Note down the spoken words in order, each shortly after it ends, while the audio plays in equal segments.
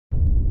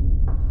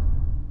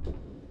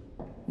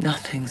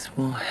Nothing's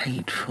more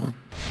hateful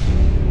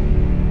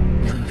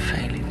than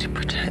failing to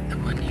protect the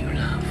one you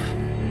love.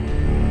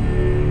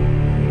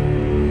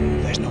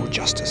 There's no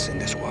justice in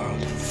this world.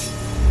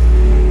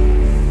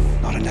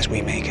 Not unless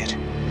we make it.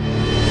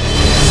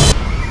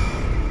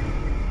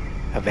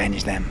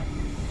 Avenge them.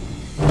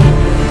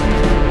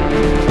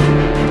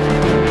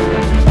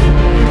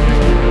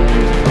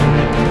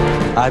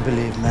 I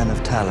believe men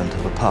of talent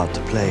have a part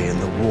to play in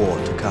the war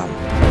to come.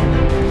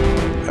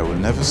 I will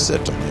never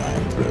sit on the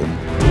Iron Throne.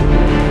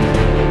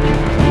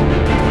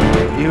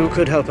 You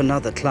could help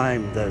another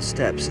climb those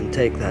steps and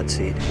take that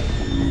seat.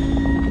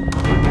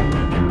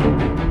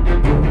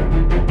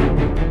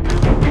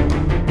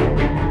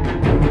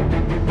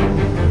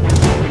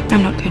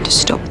 I'm not going to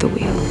stop the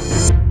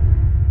wheel.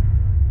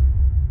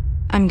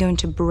 I'm going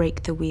to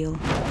break the wheel.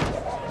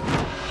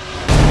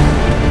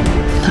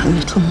 That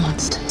little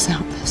monster's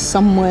out there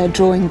somewhere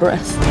drawing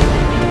breath.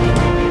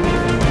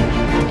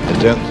 I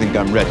don't think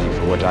I'm ready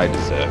for what I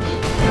deserve.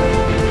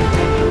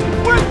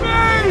 With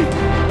me!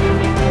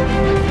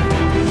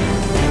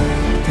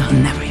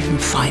 They'll never even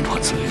find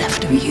what's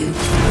left of you.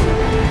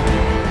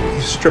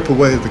 You strip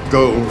away the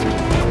gold,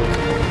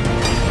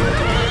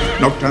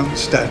 knock down the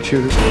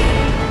statues,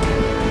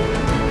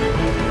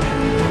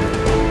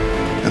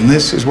 and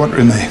this is what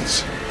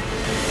remains.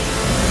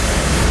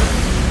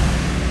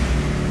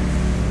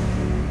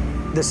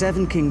 The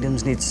Seven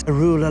Kingdoms needs a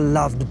ruler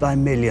loved by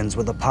millions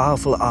with a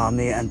powerful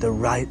army and the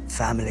right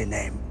family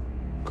name.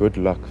 Good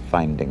luck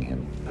finding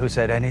him. Who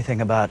said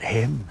anything about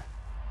him?